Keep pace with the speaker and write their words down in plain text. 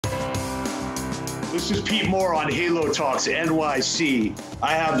This is Pete Moore on Halo Talks NYC.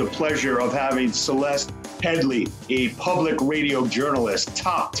 I have the pleasure of having Celeste Headlee, a public radio journalist,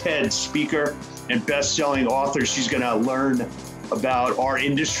 top 10 speaker, and best-selling author. She's going to learn about our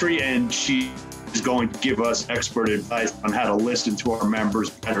industry, and she is going to give us expert advice on how to listen to our members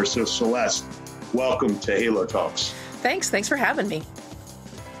better. So Celeste, welcome to Halo Talks. Thanks for having me.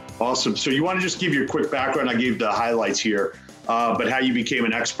 Awesome. So you want to just give your quick background? I gave the highlights here. But how you became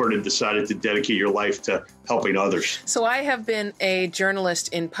an expert and decided to dedicate your life to helping others. So I have been a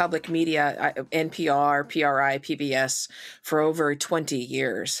journalist in public media, NPR, PRI, PBS, for over 20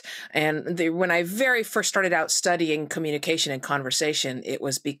 years. And when I very first started out studying communication and conversation, it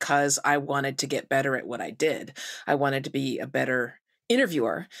was because I wanted to get better at what I did. I wanted to be a better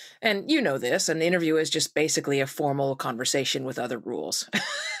interviewer. And you know this, an interview is just basically a formal conversation with other rules.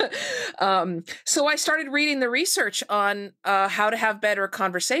 So I started reading the research on how to have better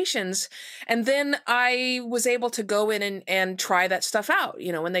conversations. And then I was able to go in and try that stuff out.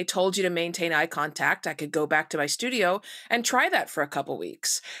 You know, when they told you to maintain eye contact, I could go back to my studio and try that for a couple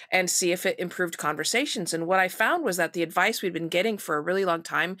weeks and see if it improved conversations. And what I found was that the advice we'd been getting for a really long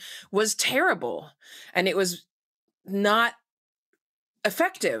time was terrible. And it was not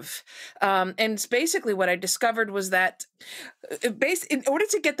effective. And basically what I discovered was that in order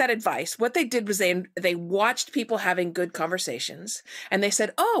to get that advice, what they did was they watched people having good conversations, and they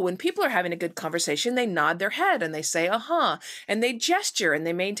said, oh, when people are having a good conversation, they nod their head and they say, uh-huh, and they gesture and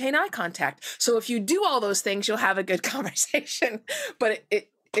they maintain eye contact. So if you do all those things, you'll have a good conversation. But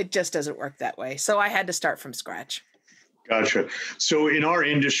it just doesn't work that way. So I had to start from scratch. Gotcha. So in our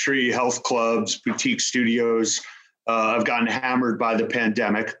industry, health clubs, boutique studios, have gotten hammered by the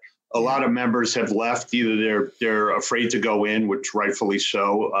pandemic. A lot of members have left. Either they're afraid to go in, which rightfully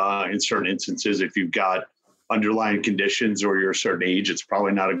so. In certain instances, if you've got underlying conditions or you're a certain age, it's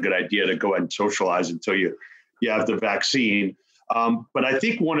probably not a good idea to go ahead and socialize until you have the vaccine. But I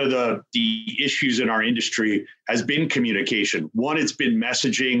think one of the issues in our industry has been communication. One, it's been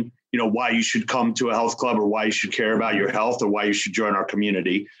messaging, why you should come to a health club or why you should care about your health or why you should join our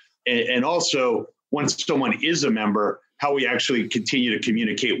community. And also, once someone is a member, how we actually continue to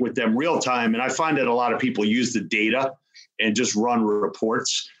communicate with them real time. And I find that a lot of people use the data and just run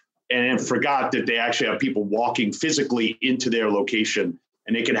reports and forgot that they actually have people walking physically into their location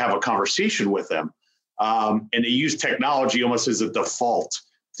and they can have a conversation with them. And they use technology almost as a default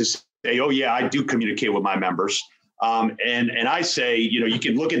to say, oh yeah, I do communicate with my members. And I say, you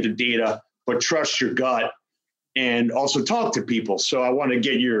can look at the data, but trust your gut and also talk to people. So I want to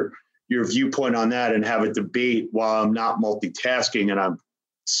get your viewpoint on that and have a debate while I'm not multitasking and I'm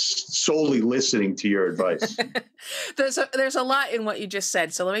solely listening to your advice. There's a lot in what you just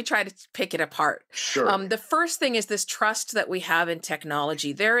said. So let me try to pick it apart. Sure. The first thing is this trust that we have in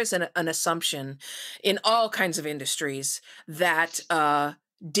technology. There is an assumption in all kinds of industries that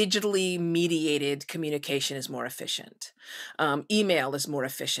digitally mediated communication is more efficient. Email is more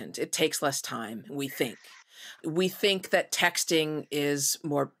efficient. It takes less time, we think. We think that texting is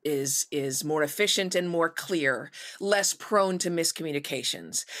more efficient and more clear, less prone to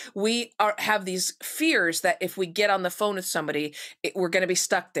miscommunications. We have these fears that if we get on the phone with somebody, we're going to be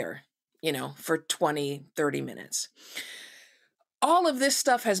stuck there, for 20, 30 minutes. All of this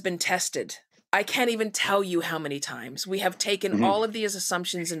stuff has been tested. I can't even tell you how many times. We have taken all of these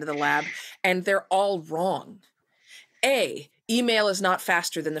assumptions into the lab, and they're all wrong. Email is not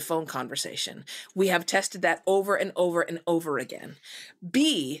faster than the phone conversation. We have tested that over and over and over again.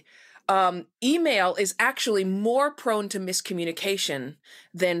 B, email is actually more prone to miscommunication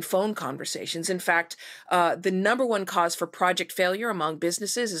than phone conversations. In fact, the number one cause for project failure among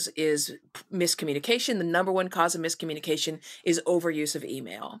businesses is miscommunication. The number one cause of miscommunication is overuse of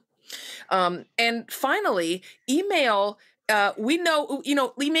email. And finally, email, we know,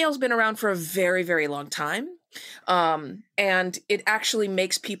 email's been around for a very, very long time. And it actually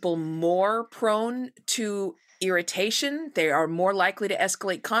makes people more prone to irritation. They are more likely to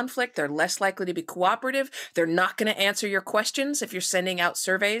escalate conflict. They're less likely to be cooperative. They're not going to answer your questions if you're sending out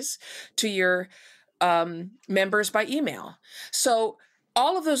surveys to your members by email. So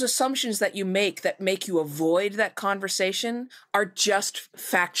all of those assumptions that you make you avoid that conversation are just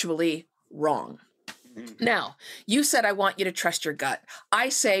factually wrong. Now, you said, I want you to trust your gut. I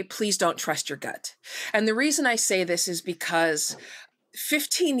say, please don't trust your gut. And the reason I say this is because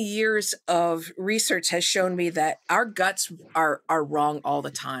 15 years of research has shown me that our guts are wrong all the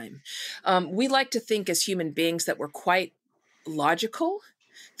time. We like to think as human beings that we're quite logical,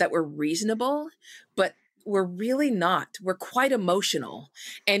 that we're reasonable, but we're really not. We're quite emotional.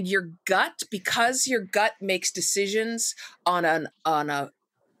 And your gut, because your gut makes decisions on a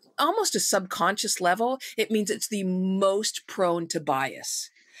almost a subconscious level, it means it's the most prone to bias.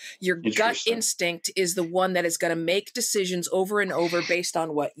 Your gut instinct is the one that is going to make decisions over and over based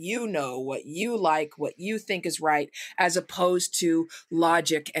on what you know, what you like, what you think is right, as opposed to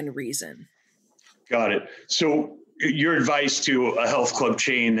logic and reason. Got it. So your advice to a health club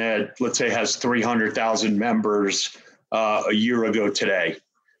chain that, let's say, has 300,000 members a year ago today,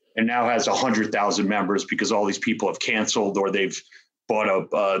 and now has 100,000 members because all these people have canceled, or they've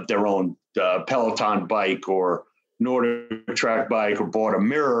bought their own Peloton bike or NordicTrack bike, or bought a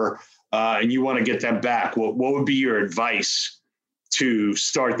mirror, and you want to get them back, what would be your advice to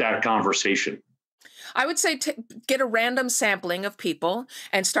start that conversation? I would say get a random sampling of people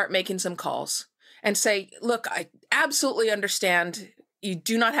and start making some calls and say, look, I absolutely understand you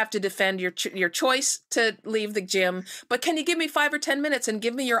do not have to defend your choice to leave the gym, but can you give me 5 or 10 minutes and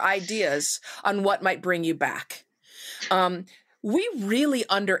give me your ideas on what might bring you back? We really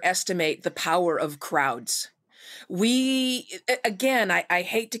underestimate the power of crowds. Again, I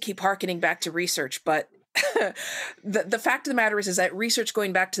hate to keep hearkening back to research, but the fact of the matter is that research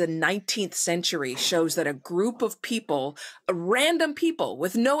going back to the 19th century shows that a group of people, random people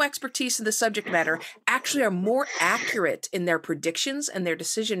with no expertise in the subject matter, actually are more accurate in their predictions and their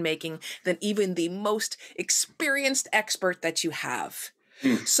decision making than even the most experienced expert that you have.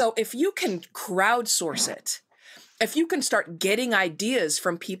 So if you can crowdsource it, if you can start getting ideas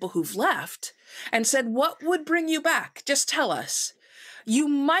from people who've left and said, what would bring you back? Just tell us. You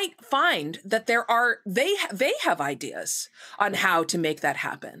might find that they have ideas on how to make that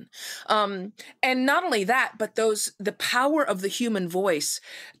happen. And not only that, but the power of the human voice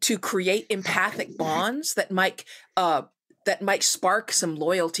to create empathic bonds that might spark some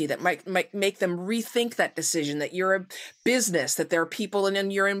loyalty, that might make them rethink that decision, that you're a business, that there are people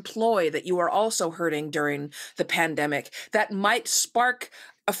in your employ that you are also hurting during the pandemic, that might spark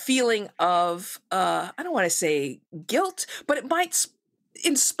a feeling of, I don't want to say guilt, but it might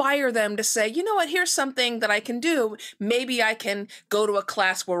inspire them to say, you know what, here's something that I can do. Maybe I can go to a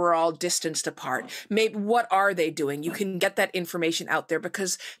class where we're all distanced apart. Maybe what are they doing? You can get that information out there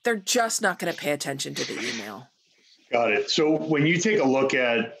because they're just not going to pay attention to the email. Got it. So when you take a look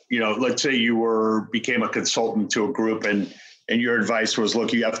at, let's say you became a consultant to a group and your advice was,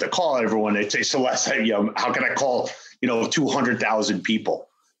 look, you have to call everyone. They'd say, Celeste, how can I call, 200,000 people?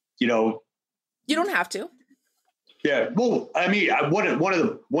 You don't have to. Yeah. Well, I mean, one of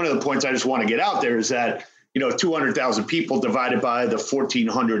the points I just want to get out there is that, 200,000 people divided by the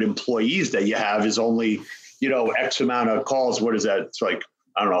 1,400 employees that you have is only, X amount of calls. What is that? It's like,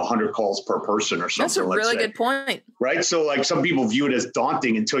 I don't know, 100 calls per person or something. That's a really good point. Right. So like some people view it as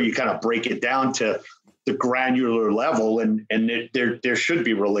daunting until you kind of break it down to the granular level. And there should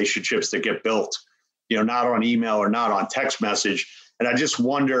be relationships that get built, not on email or not on text message. And I just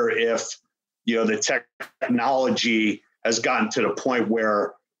wonder if, the technology has gotten to the point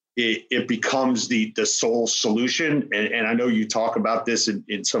where it becomes the sole solution. And I know you talk about this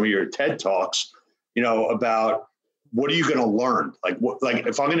in some of your TED Talks, about what are you going to learn? Like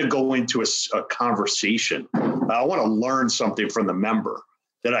if I'm going to go into a conversation, I want to learn something from the member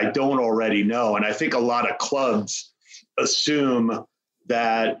that I don't already know. And I think a lot of clubs assume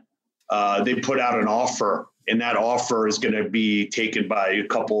that they put out an offer, and that offer is going to be taken by a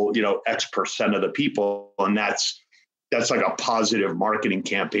couple, X% of the people. And that's like a positive marketing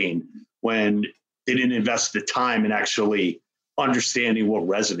campaign when they didn't invest the time in actually understanding what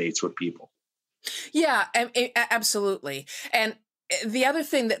resonates with people. Yeah, absolutely. And the other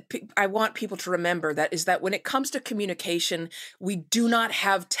thing that I want people to remember is that when it comes to communication, we do not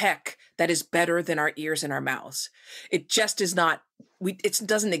have tech that is better than our ears and our mouths. It just is not. It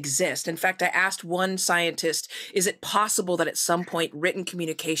doesn't exist. In fact, I asked one scientist, is it possible that at some point written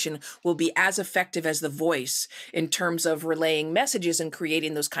communication will be as effective as the voice in terms of relaying messages and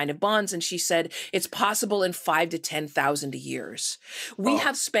creating those kind of bonds? And she said, it's possible in 5,000 to 10,000 years. We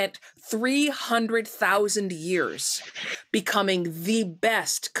have spent 300,000 years becoming the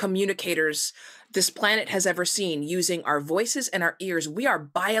best communicators this planet has ever seen, using our voices and our ears. We are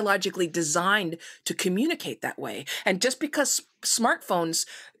biologically designed to communicate that way. And just because smartphones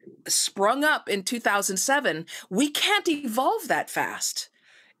sprung up in 2007, we can't evolve that fast.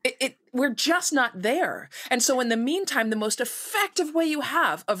 We're just not there. And so in the meantime, the most effective way you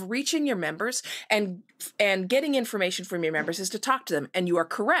have of reaching your members and getting information from your members is to talk to them. And you are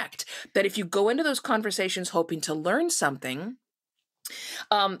correct that if you go into those conversations hoping to learn something,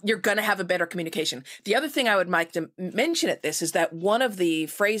 you're going to have a better communication. The other thing I would like to mention at this is that one of the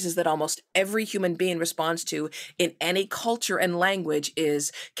phrases that almost every human being responds to in any culture and language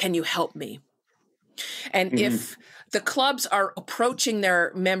is, can you help me? And if the clubs are approaching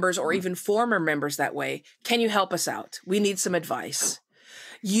their members or even former members that way. Can you help us out? We need some advice.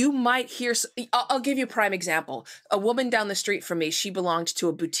 You might hear, I'll give you a prime example. A woman down the street from me, she belonged to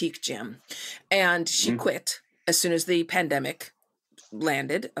a boutique gym and she quit as soon as the pandemic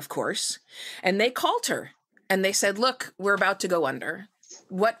landed, of course. And they called her and they said, look, we're about to go under.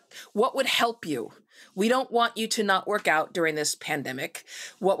 What would help you? We don't want you to not work out during this pandemic.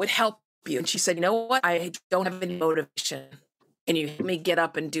 What would help you? And she said, you know what? I don't have any motivation. Can you help me get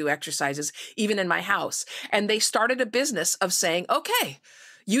up and do exercises, even in my house? And they started a business of saying, okay,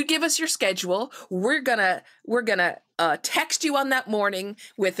 you give us your schedule. We're gonna text you on that morning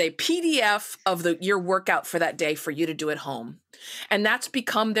with a PDF of your workout for that day for you to do at home. And that's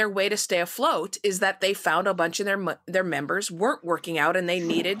become their way to stay afloat, is that they found a bunch of their members weren't working out and they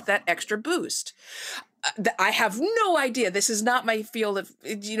needed that extra boost. I have no idea. This is not my field of,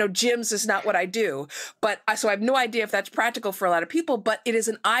 gyms is not what I do. But so I have no idea if that's practical for a lot of people, but it is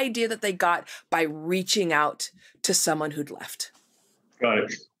an idea that they got by reaching out to someone who'd left. Got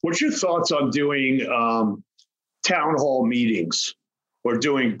it. What's your thoughts on doing town hall meetings or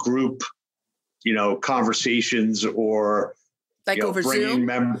doing group, conversations or like over Zoom?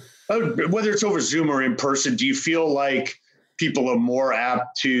 Whether it's over Zoom or in person, do you feel like people are more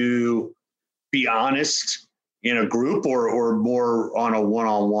apt to be honest in a group or more on a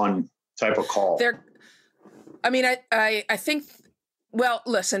one-on-one type of call? I think, well,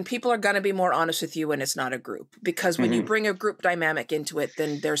 listen, people are going to be more honest with you when it's not a group, because when you bring a group dynamic into it,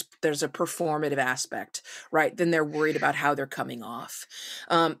 then there's a performative aspect, right? Then they're worried about how they're coming off.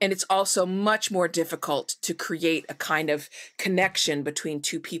 And it's also much more difficult to create a kind of connection between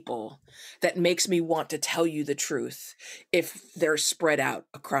two people that makes me want to tell you the truth if they're spread out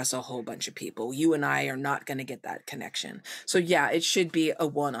across a whole bunch of people. You and I are not going to get that connection. So yeah, it should be a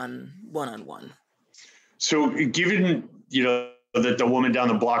one-on-one. So given, that the woman down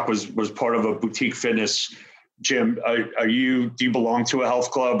the block was part of a boutique fitness gym, do you belong to a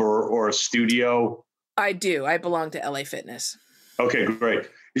health club or a studio? I do. I belong to LA Fitness. Okay, great.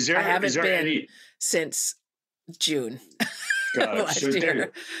 I haven't been since June. So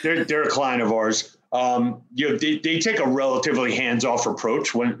they're a client of ours. They take a relatively hands-off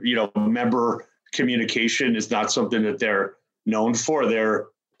approach when, member communication is not something that they're known for. They're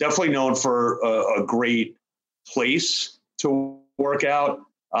definitely known for a great place to work out.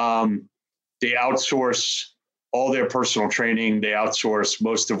 They outsource all their personal training. They outsource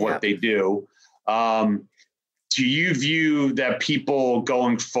most of what they do. Do you view that people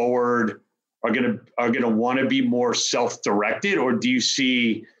going forward are going to want to be more self-directed, or do you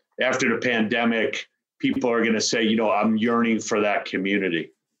see after the pandemic, people are going to say, I'm yearning for that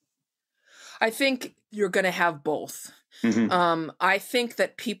community? I think you're going to have both. I think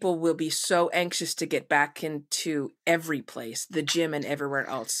that people will be so anxious to get back into every place, the gym and everywhere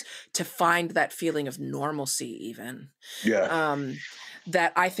else, to find that feeling of normalcy even. Yeah.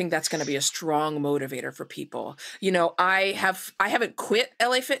 That I think that's going to be a strong motivator for people. I haven't quit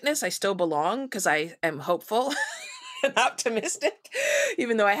LA Fitness. I still belong because I am hopeful and optimistic,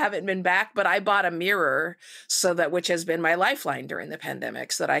 even though I haven't been back. But I bought a mirror which has been my lifeline during the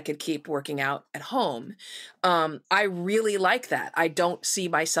pandemic, so that I could keep working out at home. I really like that. I don't see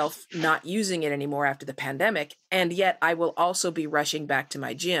myself not using it anymore after the pandemic. And yet I will also be rushing back to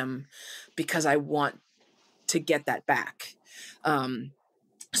my gym because I want to get that back.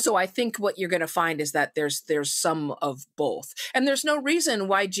 So I think what you're going to find is that there's some of both, and there's no reason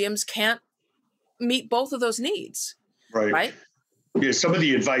why gyms can't meet both of those needs. Right? Yeah. Some of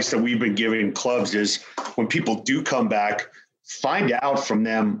the advice that we've been giving clubs is when people do come back, find out from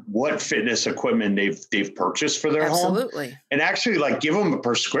them what fitness equipment they've purchased for their home. Absolutely. And actually give them a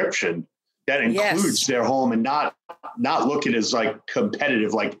prescription that includes their home, and not look at it as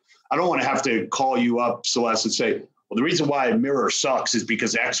competitive. I don't want to have to call you up, Celeste, and say, well, the reason why a mirror sucks is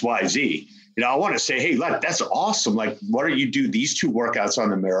because X, Y, Z. I want to say, hey, that's awesome. Why don't you do these 2 workouts on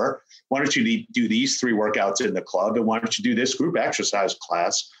the mirror? Why don't you do these 3 workouts in the club? And why don't you do this group exercise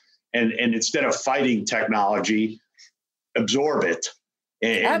class? And instead of fighting technology, absorb it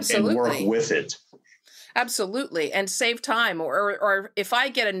and work with it. Absolutely. And save time. Or if I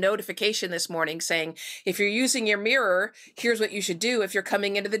get a notification this morning saying, if you're using your mirror, here's what you should do. If you're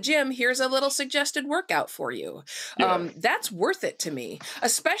coming into the gym, here's a little suggested workout for you. Yeah. That's worth it to me,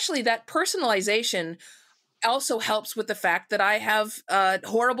 especially that personalization. also helps with the fact that I have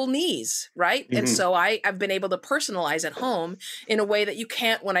horrible knees, right? And so I've been able to personalize at home in a way that you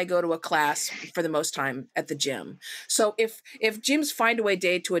can't when I go to a class for the most time at the gym. So if gyms find a way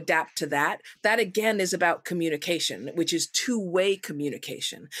to adapt to that, that again is about communication, which is two-way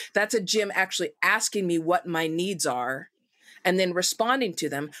communication. That's a gym actually asking me what my needs are and then responding to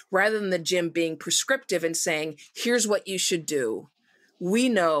them, rather than the gym being prescriptive and saying, here's what you should do. We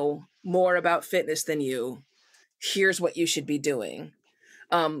know more about fitness than you. Here's what you should be doing.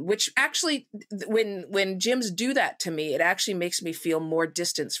 Which actually, when gyms do that to me, it actually makes me feel more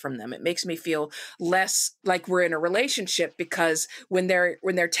distance from them. It makes me feel less like we're in a relationship, because when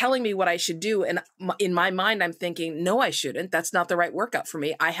they're telling me what I should do, and in my mind, I'm thinking, no, I shouldn't. That's not the right workout for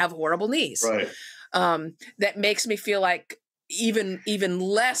me. I have horrible knees. Right. That makes me feel like even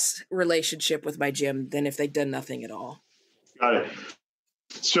less relationship with my gym than if they'd done nothing at all. Got it.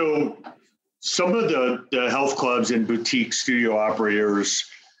 So some of the health clubs and boutique studio operators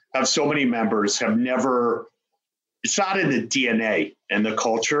have so many members, have never, it's not in the DNA and the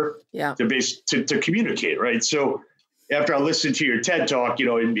culture to communicate, right? So after I listened to your TED Talk,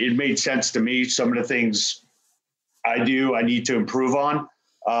 it made sense to me. Some of the things I need to improve on.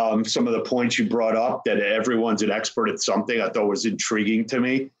 Some of the points you brought up, that everyone's an expert at something, I thought was intriguing to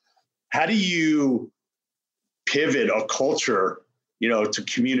me. How do you pivot a culture, to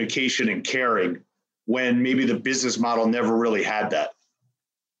communication and caring, when maybe the business model never really had that?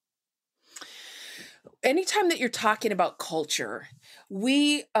 Anytime that you're talking about culture,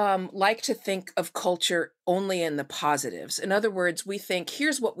 we like to think of culture only in the positives. In other words, we think,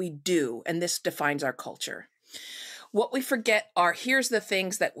 here's what we do, and this defines our culture. What we forget are, here's the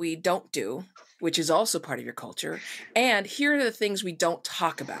things that we don't do, which is also part of your culture, and here are the things we don't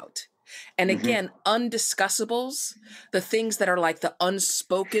talk about. And again, undiscussables, the things that are like the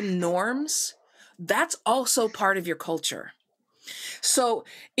unspoken norms, that's also part of your culture. So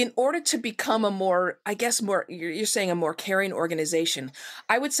in order to become you're saying a more caring organization,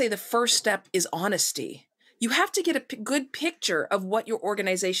 I would say the first step is honesty. You have to get a good picture of what your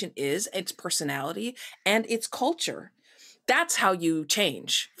organization is, its personality, and its culture. That's how you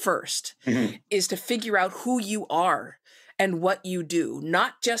change first, is to figure out who you are and what you do.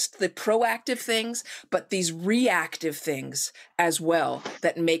 Not just the proactive things, but these reactive things as well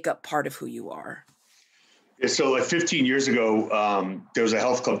that make up part of who you are. Yeah, so like 15 years ago, there was a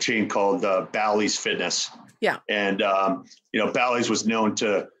health club chain called Bally's Fitness. Yeah. And, Bally's was known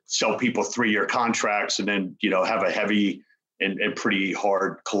to sell people 3-year contracts and then, have a heavy and pretty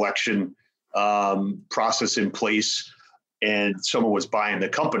hard collection process in place. And someone was buying the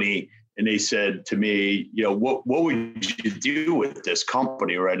company and they said to me, what would you do with this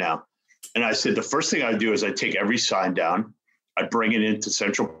company right now? And I said, the first thing I'd do is I'd take every sign down, I'd bring it into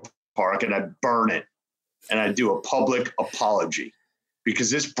Central Park and I'd burn it. And I'd do a public apology,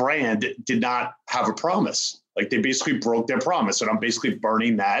 because this brand did not have a promise. Like, they basically broke their promise, and I'm basically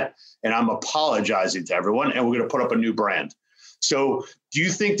burning that, and I'm apologizing to everyone, and we're going to put up a new brand. So do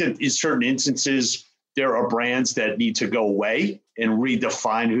you think that in certain instances there are brands that need to go away and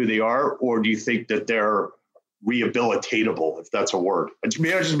redefine who they are? Or do you think that they're rehabilitatable, if that's a word? I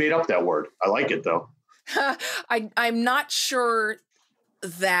just made up that word. I like it though. I'm not sure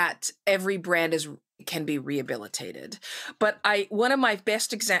that every brand can be rehabilitated, but one of my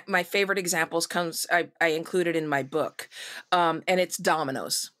my favorite examples comes, I included in my book, and it's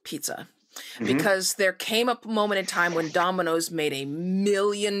Domino's Pizza. Because there came a moment in time when Domino's made a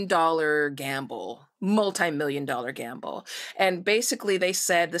multi-million-dollar gamble. And basically they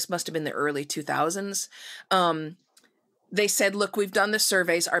said, this must have been the early 2000s. They said, look, we've done the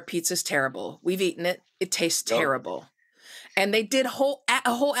surveys. Our pizza's terrible. We've eaten it. It tastes terrible. And they did a whole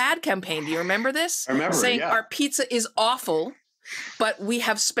ad campaign. Do you remember this? I remember, saying our pizza is awful, but we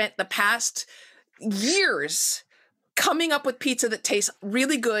have spent the past years coming up with pizza that tastes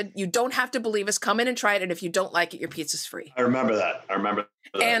really good. You don't have to believe us. Come in and try it. And if you don't like it, your pizza's free. I remember that.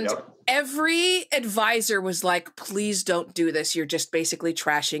 And every advisor was like, please don't do this. You're just basically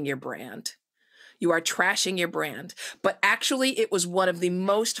trashing your brand. You are trashing your brand. But actually, it was one of the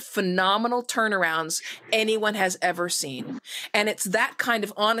most phenomenal turnarounds anyone has ever seen. And it's that kind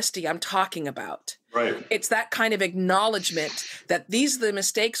of honesty I'm talking about. Right. It's that kind of acknowledgement that these are the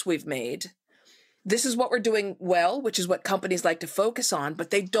mistakes we've made. This is what we're doing well, which is what companies like to focus on, but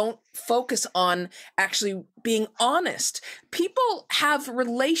they don't focus on actually being honest. People have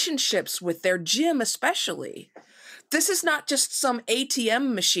relationships with their gym, especially. This is not just some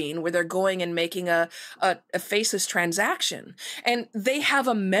ATM machine where they're going and making a faceless transaction. And they have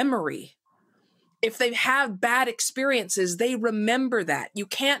a memory If they have bad experiences, they remember that. You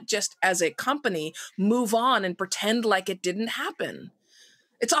can't just, as a company, move on and pretend like it didn't happen.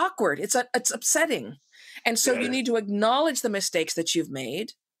 It's awkward. It's upsetting. And so you need to acknowledge the mistakes that you've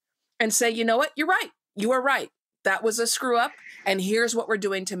made and say, you know what? You're right. You are right. That was a screw up. And here's what we're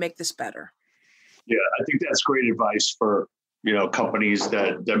doing to make this better. Yeah, I think that's great advice for, companies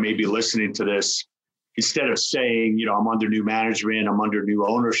that may be listening to this. Instead of saying, I'm under new management, I'm under new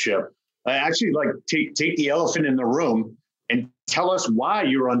ownership, I actually take the elephant in the room and tell us why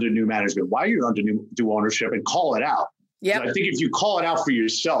you're under new management, why you're under new ownership, and call it out. Yeah, I think if you call it out for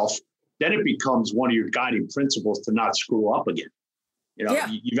yourself, then it becomes one of your guiding principles to not screw up again.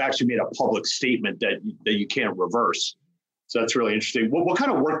 You've actually made a public statement that you can't reverse. So that's really interesting. What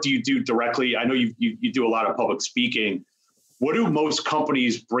kind of work do you do directly? I know you do a lot of public speaking. What do most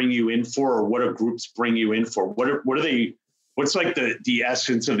companies bring you in for, or what do groups bring you in for? What are they? What's like the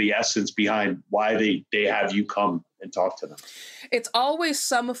essence of the essence behind why they have you come and talk to them? It's always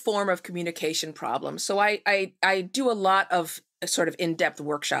some form of communication problem. So I do a lot of sort of in-depth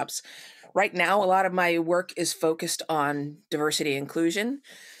workshops. Right now, a lot of my work is focused on diversity and inclusion.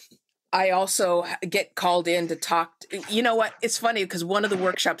 I also get called in to talk. You know what? It's funny because one of the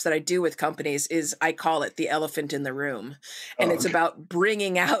workshops that I do with companies is, I call it the elephant in the room. And it's about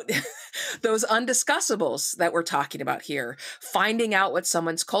bringing out those undiscussables that we're talking about here, finding out what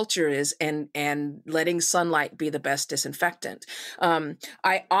someone's culture is and letting sunlight be the best disinfectant.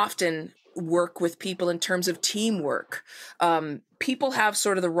 I often work with people in terms of teamwork. People have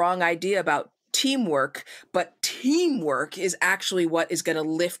sort of the wrong idea about teamwork, but teamwork is actually what is going to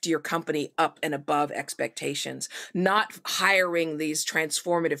lift your company up and above expectations, not hiring these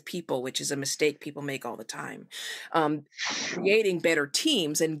transformative people, which is a mistake people make all the time. Creating better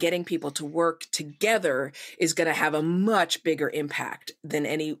teams and getting people to work together is going to have a much bigger impact than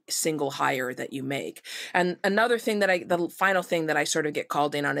any single hire that you make. And another thing the final thing that I sort of get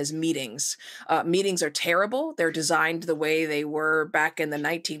called in on is meetings. Meetings are terrible. They're designed the way they were back in the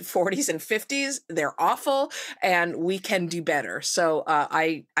 1940s and 50s. They're awful, and we can do better. So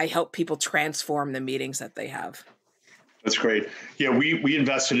I help people transform the meetings that they have. That's great. Yeah, we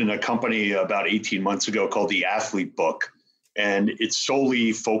invested in a company about 18 months ago called the Athlete Book, and it's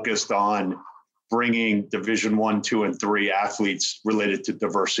solely focused on bringing Division 1, 2, and 3 athletes related to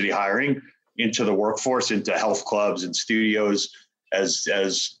diversity hiring into the workforce, into health clubs and studios as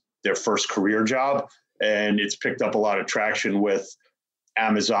their first career job. And it's picked up a lot of traction with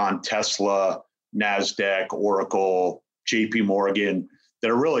Amazon, Tesla, NASDAQ, Oracle, JP Morgan,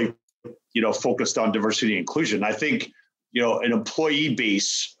 that are really, focused on diversity and inclusion. I think, an employee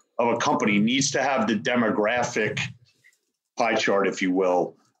base of a company needs to have the demographic pie chart, if you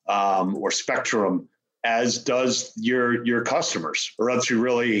will, or spectrum, as does your customers, or else you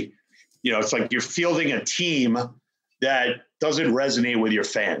really, it's like you're fielding a team that doesn't resonate with your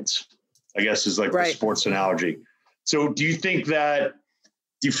fans, I guess is like the sports analogy. So do you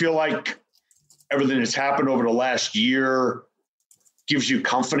feel like everything that's happened over the last year gives you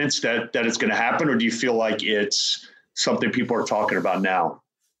confidence that it's going to happen? Or do you feel like it's something people are talking about now?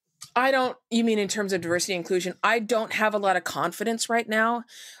 You mean in terms of diversity and inclusion? I don't have a lot of confidence right now.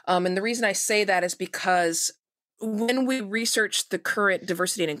 And the reason I say that is because when we research the current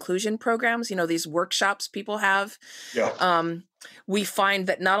diversity and inclusion programs, these workshops people have, we find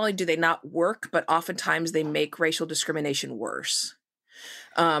that not only do they not work, but oftentimes they make racial discrimination worse.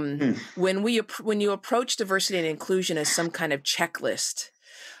 When you approach diversity and inclusion as some kind of checklist,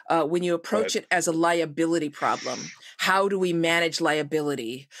 when you approach it as a liability problem, how do we manage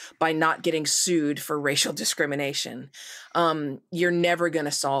liability by not getting sued for racial discrimination? You're never going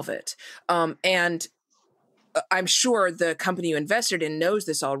to solve it. And I'm sure the company you invested in knows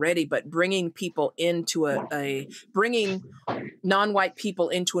this already, but bringing people into bringing non-white people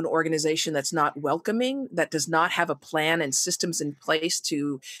into an organization that's not welcoming, that does not have a plan and systems in place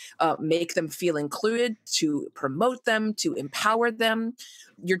to make them feel included, to promote them, to empower them,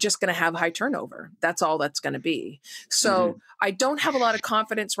 you're just going to have high turnover. That's all that's going to be. So I don't have a lot of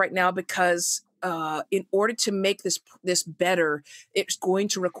confidence right now because in order to make this better, it's going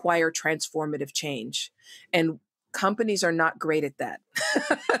to require transformative change. And companies are not great at that.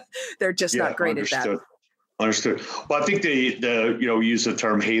 They're just not great at that. Understood. Well, I think we use the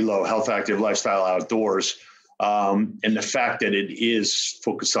term HALO, Health, Active, Lifestyle, Outdoors, and the fact that it is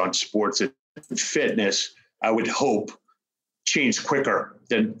focused on sports and fitness, I would hope change quicker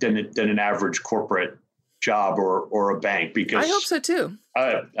than an average corporate job or a bank, because I hope so too.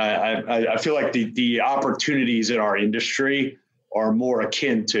 I feel like the opportunities in our industry are more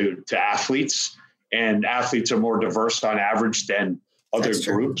akin to athletes, and athletes are more diverse on average than other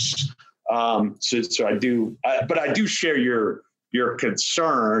groups. So I do, but I do share your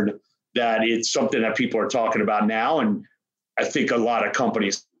concern that it's something that people are talking about now. And I think a lot of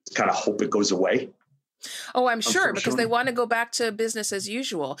companies kind of hope it goes away. Oh, I'm sure, because they want to go back to business as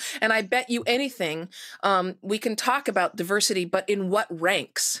usual. And I bet you anything, we can talk about diversity, but in what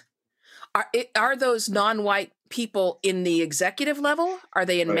ranks? Are those non-white people in the executive level? Are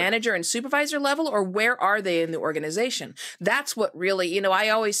they in manager and supervisor level? Or where are they in the organization? That's what really, I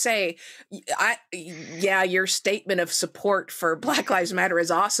always say, your statement of support for Black Lives Matter is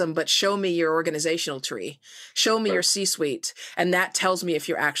awesome, but show me your organizational tree. Show me your C-suite. And that tells me if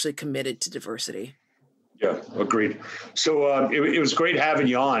you're actually committed to diversity. Yeah, agreed. So it was great having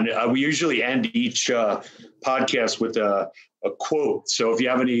you on. We usually end each podcast with a quote. So if you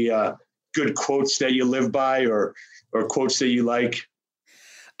have any good quotes that you live by or quotes that you like.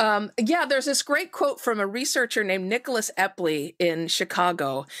 There's this great quote from a researcher named Celeste Headlee in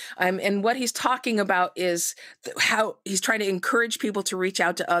Chicago. And what he's talking about is how he's trying to encourage people to reach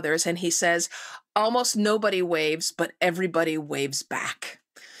out to others. And he says, almost nobody waves, but everybody waves back.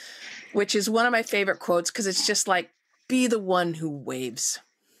 Which is one of my favorite quotes because it's just like, be the one who waves.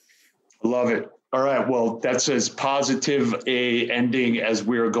 I love it. All right. Well, that's as positive a ending as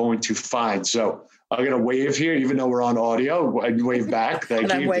we're going to find. So I'm going to wave here, even though we're on audio. I wave back.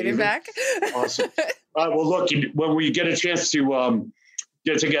 Thank you. I'm waving back. Awesome. All right. Well, look, when we get a chance to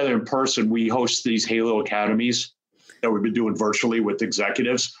get together in person, we host these Halo Academies that we've been doing virtually with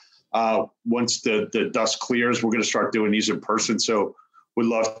executives. Once the dust clears, we're going to start doing these in person. So we'd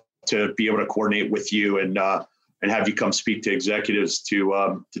love to be able to coordinate with you and have you come speak to executives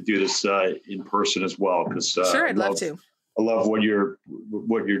to do this in person as well. Because sure, I'd love to. I love what you're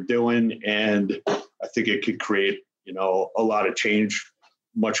doing, and I think it could create a lot of change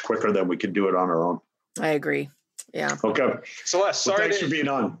much quicker than we can do it on our own. I agree. Yeah. Okay. Celeste, thanks for being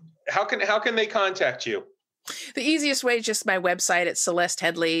on. How can they contact you? The easiest way is just my website at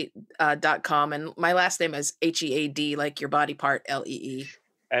celesteheadlee.com, and my last name is Head, like your body part, Lee.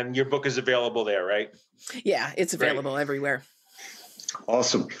 And your book is available there, right? Yeah, it's available everywhere.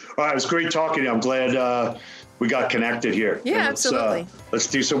 Awesome. All right, it was great talking to you. I'm glad we got connected here. Yeah, absolutely. Let's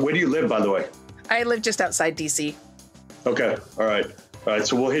do some. Where do you live, by the way? I live just outside DC. Okay. All right.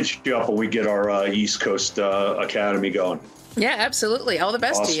 So we'll hit you up when we get our East Coast Academy going. Yeah, absolutely. All the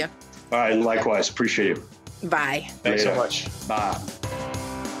best to you. All right. Likewise. Appreciate you. Bye. Thanks so much. Bye.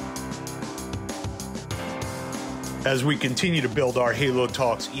 As we continue to build our Halo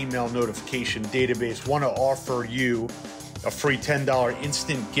Talks email notification database, want to offer you a free $10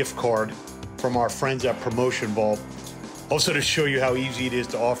 instant gift card from our friends at Promotion Vault. Also to show you how easy it is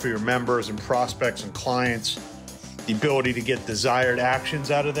to offer your members and prospects and clients the ability to get desired actions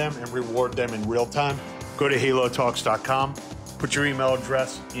out of them and reward them in real time. Go to halotalks.com, put your email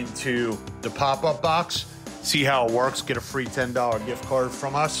address into the pop-up box, see how it works, get a free $10 gift card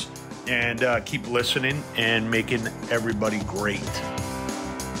from us, and keep listening and making everybody great.